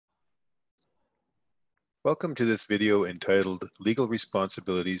Welcome to this video entitled Legal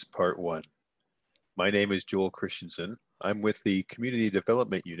Responsibilities Part 1. My name is Joel Christensen. I'm with the Community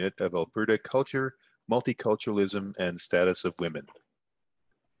Development Unit of Alberta Culture, Multiculturalism, and Status of Women.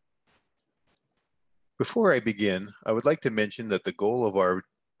 Before I begin, I would like to mention that the goal of our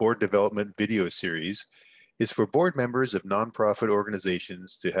board development video series is for board members of nonprofit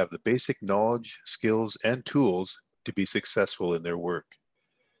organizations to have the basic knowledge, skills, and tools to be successful in their work.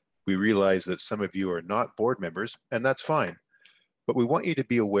 We realize that some of you are not board members, and that's fine. But we want you to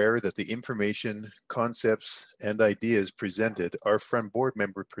be aware that the information, concepts, and ideas presented are from board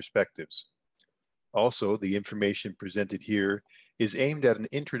member perspectives. Also, the information presented here is aimed at an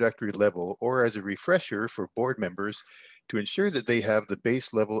introductory level or as a refresher for board members to ensure that they have the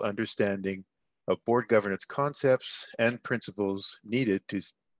base level understanding of board governance concepts and principles needed to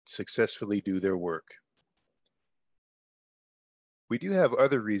successfully do their work. We do have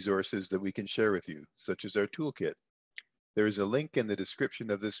other resources that we can share with you, such as our toolkit. There is a link in the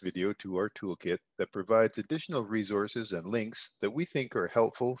description of this video to our toolkit that provides additional resources and links that we think are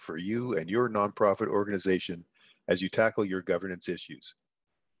helpful for you and your nonprofit organization as you tackle your governance issues.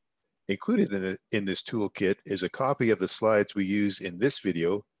 Included in this toolkit is a copy of the slides we use in this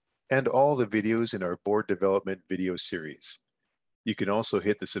video and all the videos in our board development video series. You can also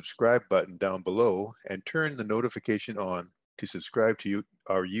hit the subscribe button down below and turn the notification on to subscribe to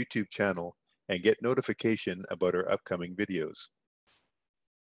our YouTube channel and get notification about our upcoming videos.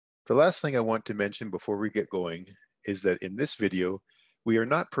 The last thing I want to mention before we get going is that in this video, we are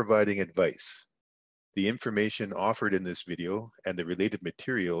not providing advice. The information offered in this video and the related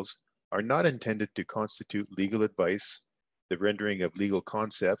materials are not intended to constitute legal advice, the rendering of legal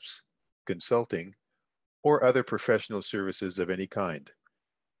concepts, consulting, or other professional services of any kind.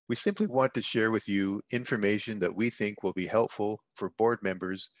 We simply want to share with you information that we think will be helpful for board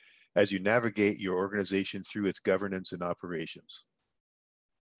members as you navigate your organization through its governance and operations.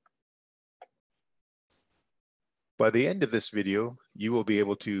 By the end of this video, you will be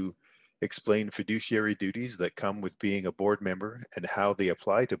able to explain fiduciary duties that come with being a board member and how they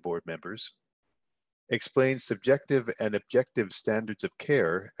apply to board members, explain subjective and objective standards of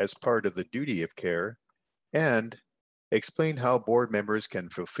care as part of the duty of care, and explain how board members can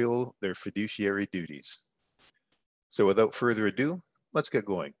fulfill their fiduciary duties. So without further ado, let's get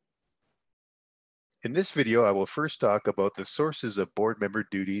going. In this video, I will first talk about the sources of board member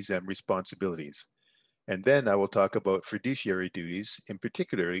duties and responsibilities, and then I will talk about fiduciary duties, in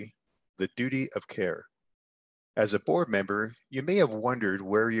particular, the duty of care. As a board member, you may have wondered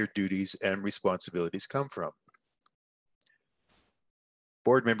where your duties and responsibilities come from.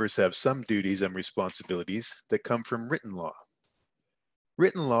 Board members have some duties and responsibilities that come from written law.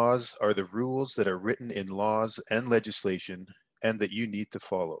 Written laws are the rules that are written in laws and legislation and that you need to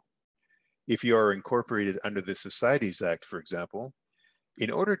follow. If you are incorporated under the Societies Act, for example,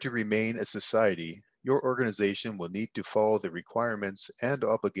 in order to remain a society, your organization will need to follow the requirements and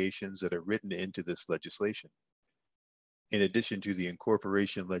obligations that are written into this legislation. In addition to the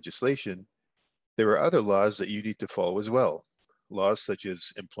incorporation legislation, there are other laws that you need to follow as well. Laws such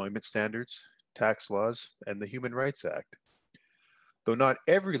as employment standards, tax laws, and the Human Rights Act. Though not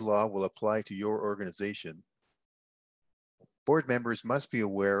every law will apply to your organization, board members must be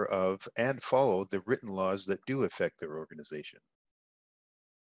aware of and follow the written laws that do affect their organization.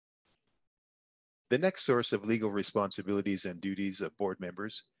 The next source of legal responsibilities and duties of board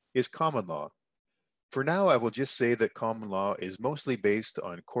members is common law. For now, I will just say that common law is mostly based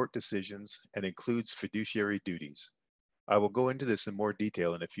on court decisions and includes fiduciary duties. I will go into this in more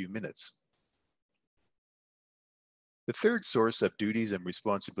detail in a few minutes. The third source of duties and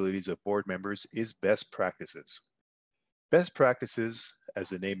responsibilities of board members is best practices. Best practices, as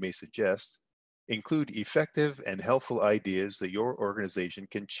the name may suggest, include effective and helpful ideas that your organization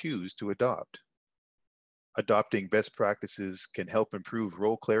can choose to adopt. Adopting best practices can help improve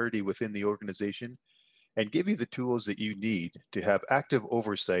role clarity within the organization and give you the tools that you need to have active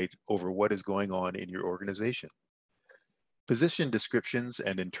oversight over what is going on in your organization. Position descriptions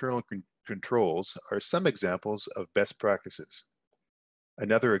and internal controls are some examples of best practices.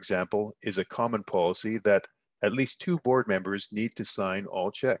 Another example is a common policy that at least 2 board members need to sign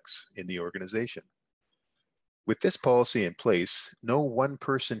all checks in the organization. With this policy in place, no one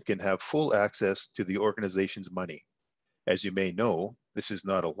person can have full access to the organization's money. As you may know, this is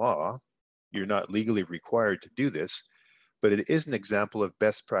not a law. You're not legally required to do this, but it is an example of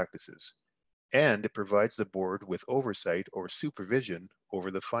best practices, and it provides the board with oversight or supervision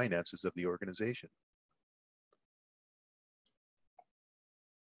over the finances of the organization.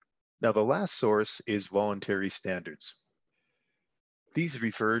 Now, the last source is voluntary standards. These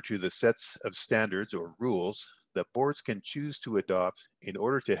refer to the sets of standards or rules that boards can choose to adopt in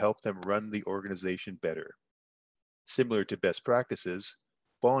order to help them run the organization better. Similar to best practices,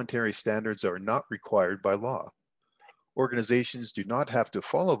 voluntary standards are not required by law. Organizations do not have to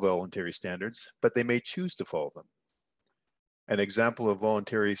follow voluntary standards, but they may choose to follow them. An example of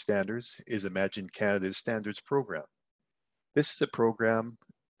voluntary standards is Imagine Canada's Standards Program. This is a program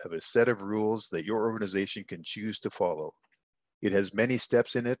of a set of rules that your organization can choose to follow. It has many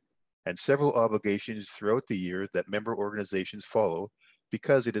steps in it and several obligations throughout the year that member organizations follow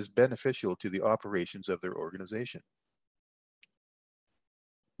because it is beneficial to the operations of their organization.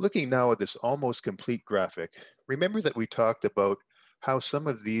 Looking now at this almost complete graphic, remember that we talked about how some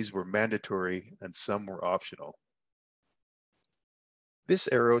of these were mandatory and some were optional. This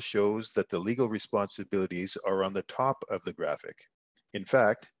arrow shows that the legal responsibilities are on the top of the graphic. In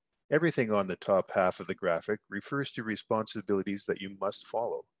fact, everything on the top half of the graphic refers to responsibilities that you must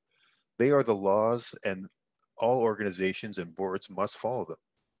follow. They are the laws and all organizations and boards must follow them.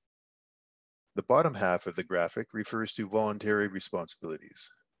 The bottom half of the graphic refers to voluntary responsibilities.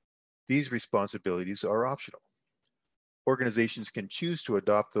 These responsibilities are optional. Organizations can choose to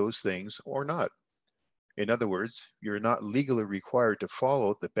adopt those things or not. In other words, you're not legally required to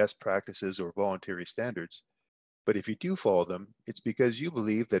follow the best practices or voluntary standards, but if you do follow them, it's because you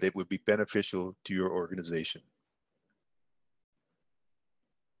believe that it would be beneficial to your organization.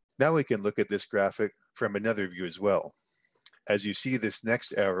 Now we can look at this graphic from another view as well. As you see, this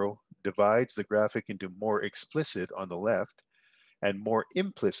next arrow divides the graphic into more explicit on the left and more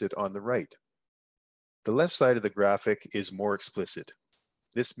implicit on the right. The left side of the graphic is more explicit.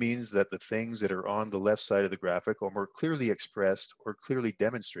 This means that the things that are on the left side of the graphic are more clearly expressed or clearly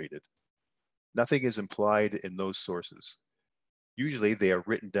demonstrated. Nothing is implied in those sources. Usually they are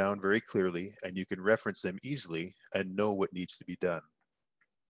written down very clearly and you can reference them easily and know what needs to be done.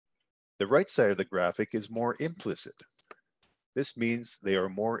 The right side of the graphic is more implicit. This means they are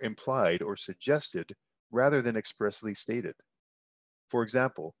more implied or suggested rather than expressly stated. For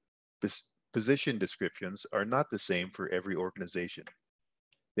example, position descriptions are not the same for every organization.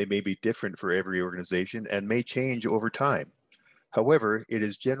 They may be different for every organization and may change over time. However, it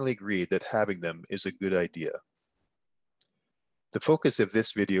is generally agreed that having them is a good idea. The focus of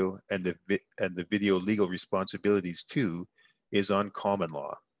this video and the video legal responsibilities too is on common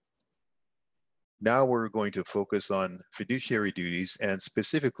law. Now we're going to focus on fiduciary duties and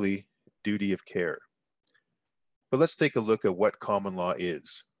specifically duty of care. But let's take a look at what common law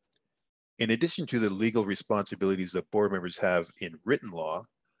is. In addition to the legal responsibilities that board members have in written law,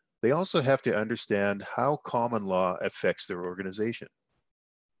 they also have to understand how common law affects their organization.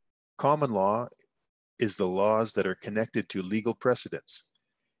 Common law is the laws that are connected to legal precedents.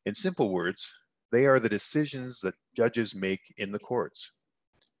 In simple words, they are the decisions that judges make in the courts.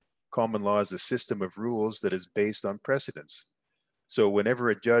 Common law is a system of rules that is based on precedents. So whenever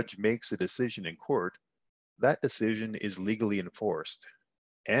a judge makes a decision in court, that decision is legally enforced.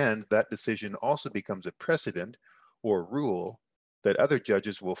 And that decision also becomes a precedent or rule that other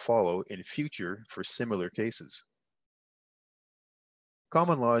judges will follow in future for similar cases.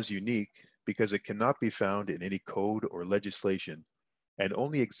 Common law is unique because it cannot be found in any code or legislation and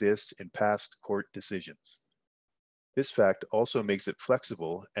only exists in past court decisions. This fact also makes it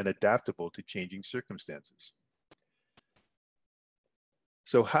flexible and adaptable to changing circumstances.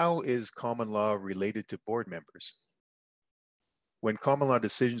 So how is common law related to board members? When common law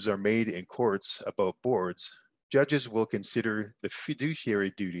decisions are made in courts about boards, judges will consider the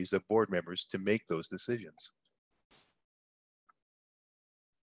fiduciary duties of board members to make those decisions.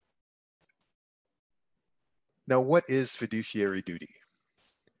 Now, what is fiduciary duty?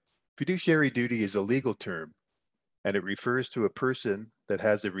 Fiduciary duty is a legal term, and it refers to a person that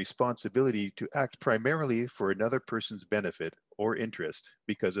has a responsibility to act primarily for another person's benefit or interest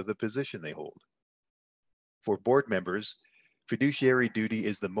because of the position they hold. For board members, fiduciary duty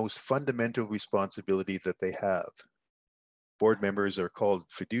is the most fundamental responsibility that they have. Board members are called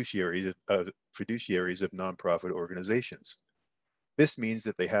fiduciaries of nonprofit organizations. This means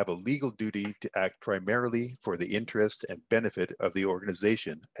that they have a legal duty to act primarily for the interest and benefit of the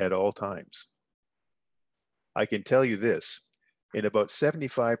organization at all times. I can tell you this, in about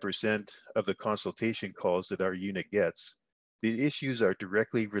 75% of the consultation calls that our unit gets, the issues are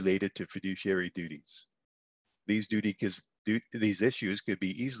directly related to fiduciary duties. These issues could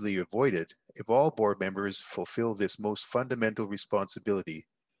be easily avoided if all board members fulfill this most fundamental responsibility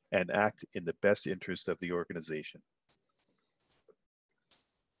and act in the best interest of the organization.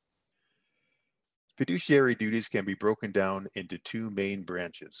 Fiduciary duties can be broken down into two main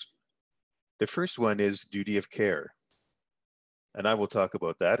branches. The first one is duty of care. and I will talk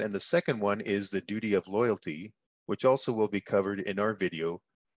about that. And the second one is the duty of loyalty, which also will be covered in our video,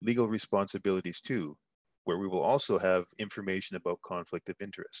 Legal Responsibilities 2, where we will also have information about conflict of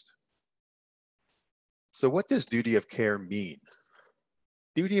interest. So what does duty of care mean?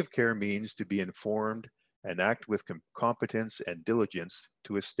 Duty of care means to be informed and act with competence and diligence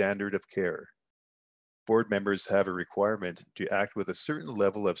to a standard of care. Board members have a requirement to act with a certain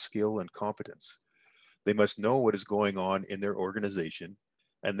level of skill and competence. They must know what is going on in their organization,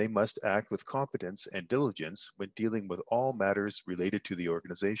 and they must act with competence and diligence when dealing with all matters related to the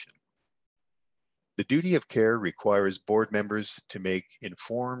organization. The duty of care requires board members to make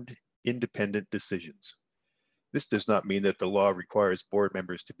informed, independent decisions. This does not mean that the law requires board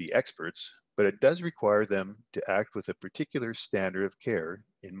members to be experts, but it does require them to act with a particular standard of care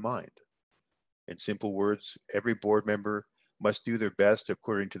in mind. In simple words, every board member must do their best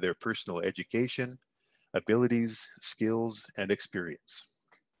according to their personal education, abilities, skills, and experience.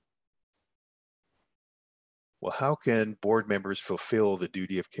 Well, how can board members fulfill the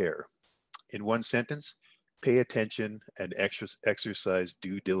duty of care? In one sentence, pay attention and exercise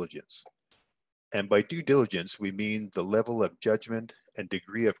due diligence. And by due diligence, we mean the level of judgment and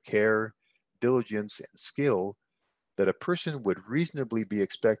degree of care, diligence, and skill that a person would reasonably be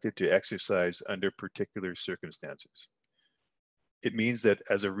expected to exercise under particular circumstances. It means that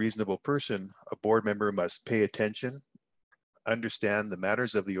as a reasonable person, a board member must pay attention, understand the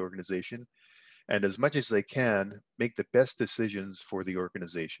matters of the organization, and as much as they can, make the best decisions for the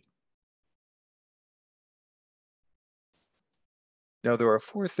organization. Now, there are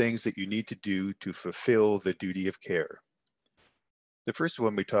 4 things that you need to do to fulfill the duty of care. The first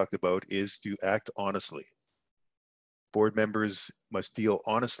one we talked about is to act honestly. Board members must deal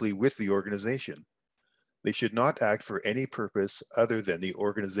honestly with the organization. They should not act for any purpose other than the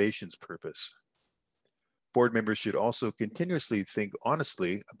organization's purpose. Board members should also continuously think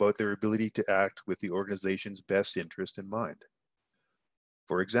honestly about their ability to act with the organization's best interest in mind.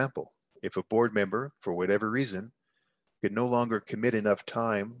 For example, if a board member, for whatever reason, could no longer commit enough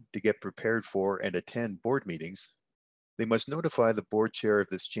time to get prepared for and attend board meetings, they must notify the board chair of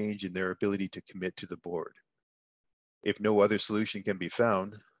this change in their ability to commit to the board. If no other solution can be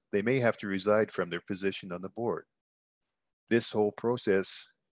found, they may have to resign from their position on the board. This whole process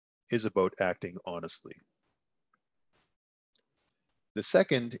is about acting honestly. The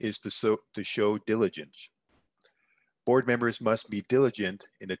second is to show diligence. Board members must be diligent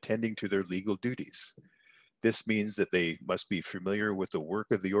in attending to their legal duties. This means that they must be familiar with the work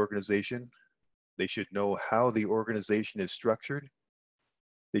of the organization. They should know how the organization is structured.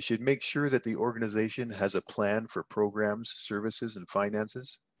 They should make sure that the organization has a plan for programs, services, and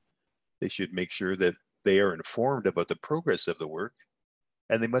finances. They should make sure that they are informed about the progress of the work,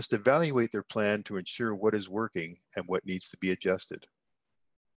 and they must evaluate their plan to ensure what is working and what needs to be adjusted.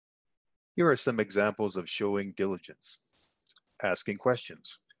 Here are some examples of showing diligence. Asking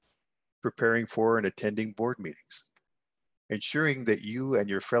questions, preparing for and attending board meetings, ensuring that you and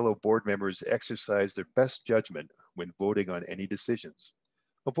your fellow board members exercise their best judgment when voting on any decisions.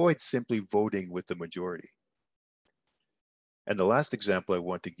 Avoid simply voting with the majority. And the last example I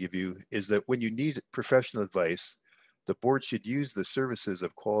want to give you is that when you need professional advice, the board should use the services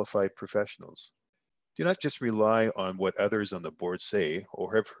of qualified professionals. Do not just rely on what others on the board say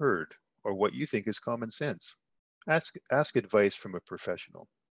or have heard or what you think is common sense. Ask advice from a professional.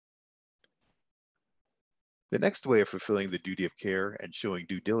 The next way of fulfilling the duty of care and showing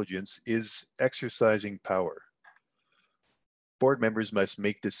due diligence is exercising power. Board members must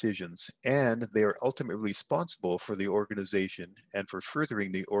make decisions, and they are ultimately responsible for the organization and for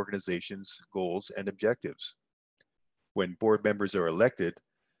furthering the organization's goals and objectives. When board members are elected,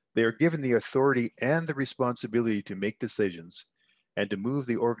 they are given the authority and the responsibility to make decisions and to move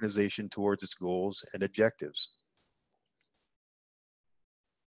the organization towards its goals and objectives.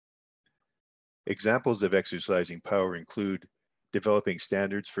 Examples of exercising power include developing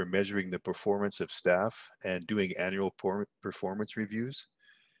standards for measuring the performance of staff and doing annual performance reviews,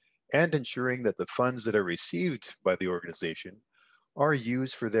 and ensuring that the funds that are received by the organization are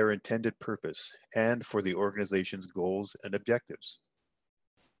used for their intended purpose and for the organization's goals and objectives.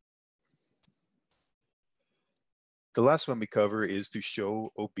 The last one we cover is to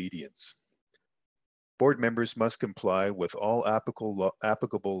show obedience. Board members must comply with all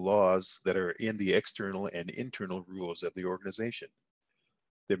applicable laws that are in the external and internal rules of the organization.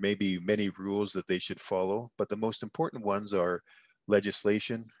 There may be many rules that they should follow, but the most important ones are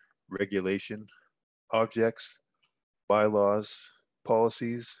legislation, regulation, objects, bylaws,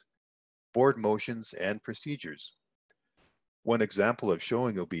 policies, board motions, and procedures. One example of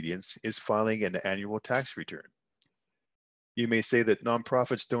showing obedience is filing an annual tax return. You may say that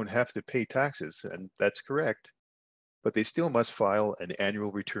nonprofits don't have to pay taxes, and that's correct, but they still must file an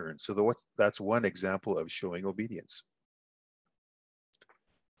annual return. So that's one example of showing obedience.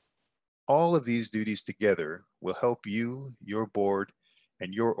 All of these duties together will help you, your board,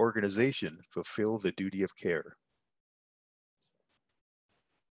 and your organization fulfill the duty of care.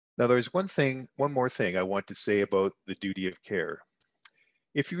 Now, there's one more thing I want to say about the duty of care.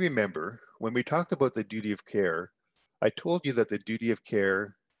 If you remember, when we talked about the duty of care, I told you that the duty of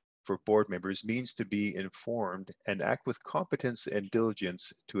care for board members means to be informed and act with competence and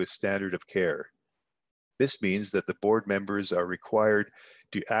diligence to a standard of care. This means that the board members are required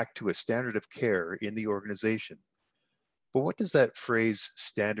to act to a standard of care in the organization. But what does that phrase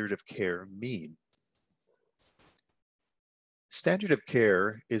standard of care mean? Standard of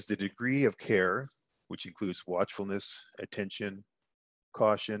care is the degree of care, which includes watchfulness, attention,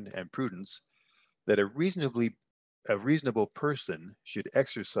 caution, and prudence, that a reasonable person should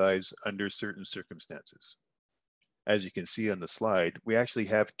exercise under certain circumstances. As you can see on the slide, we actually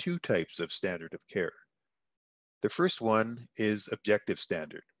have two types of standard of care. The first one is objective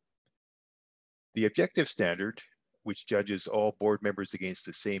standard. The objective standard, which judges all board members against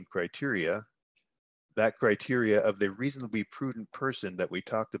the same criteria, that criteria of the reasonably prudent person that we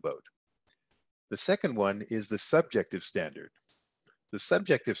talked about. The second one is the subjective standard. The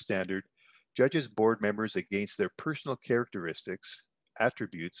subjective standard judges board members against their personal characteristics,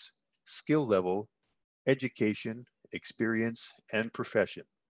 attributes, skill level, education, experience, and profession.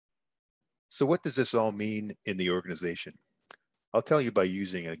 So what does this all mean in the organization? I'll tell you by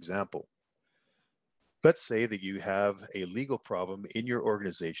using an example. Let's say that you have a legal problem in your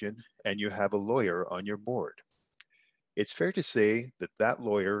organization and you have a lawyer on your board. It's fair to say that that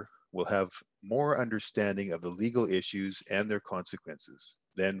lawyer will have more understanding of the legal issues and their consequences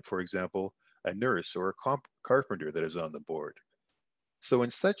than, for example, a nurse or a carpenter that is on the board. So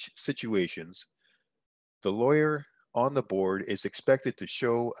in such situations, the lawyer on the board is expected to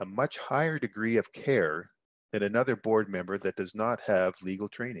show a much higher degree of care than another board member that does not have legal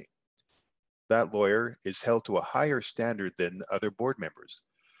training. That lawyer is held to a higher standard than other board members.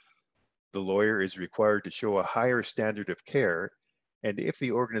 The lawyer is required to show a higher standard of care, and if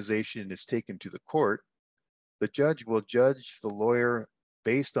the organization is taken to the court, the judge will judge the lawyer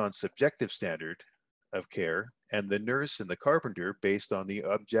based on subjective standard of care and the nurse and the carpenter based on the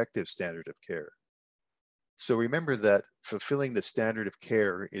objective standard of care. So remember that fulfilling the standard of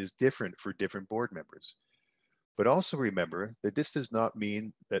care is different for different board members. But also remember that this does not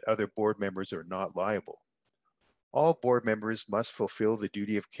mean that other board members are not liable. All board members must fulfill the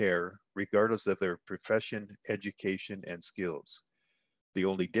duty of care regardless of their profession, education, and skills. The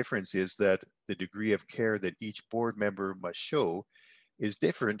only difference is that the degree of care that each board member must show is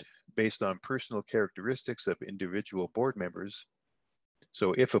different based on personal characteristics of individual board members.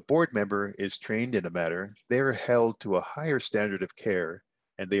 So if a board member is trained in a matter, they are held to a higher standard of care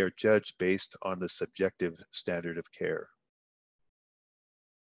and they are judged based on the subjective standard of care.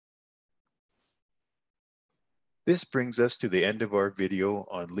 This brings us to the end of our video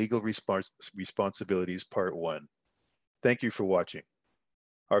on Legal Responsibilities Part 1. Thank you for watching.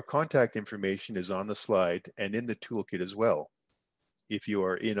 Our contact information is on the slide and in the toolkit as well. If you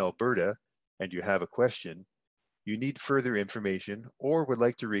are in Alberta and you have a question, you need further information, or would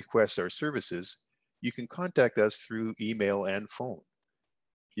like to request our services, you can contact us through email and phone.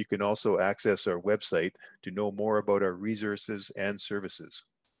 You can also access our website to know more about our resources and services.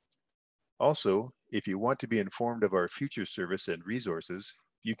 Also, if you want to be informed of our future service and resources,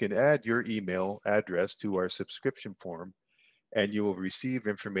 you can add your email address to our subscription form and you will receive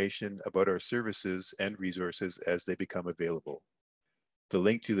information about our services and resources as they become available. The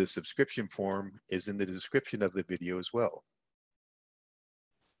link to the subscription form is in the description of the video as well.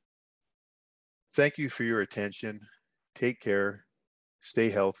 Thank you for your attention. Take care, stay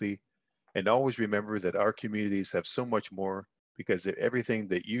healthy, and always remember that our communities have so much more because of everything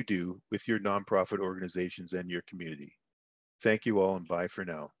that you do with your nonprofit organizations and your community. Thank you all, and bye for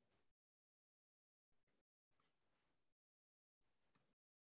now.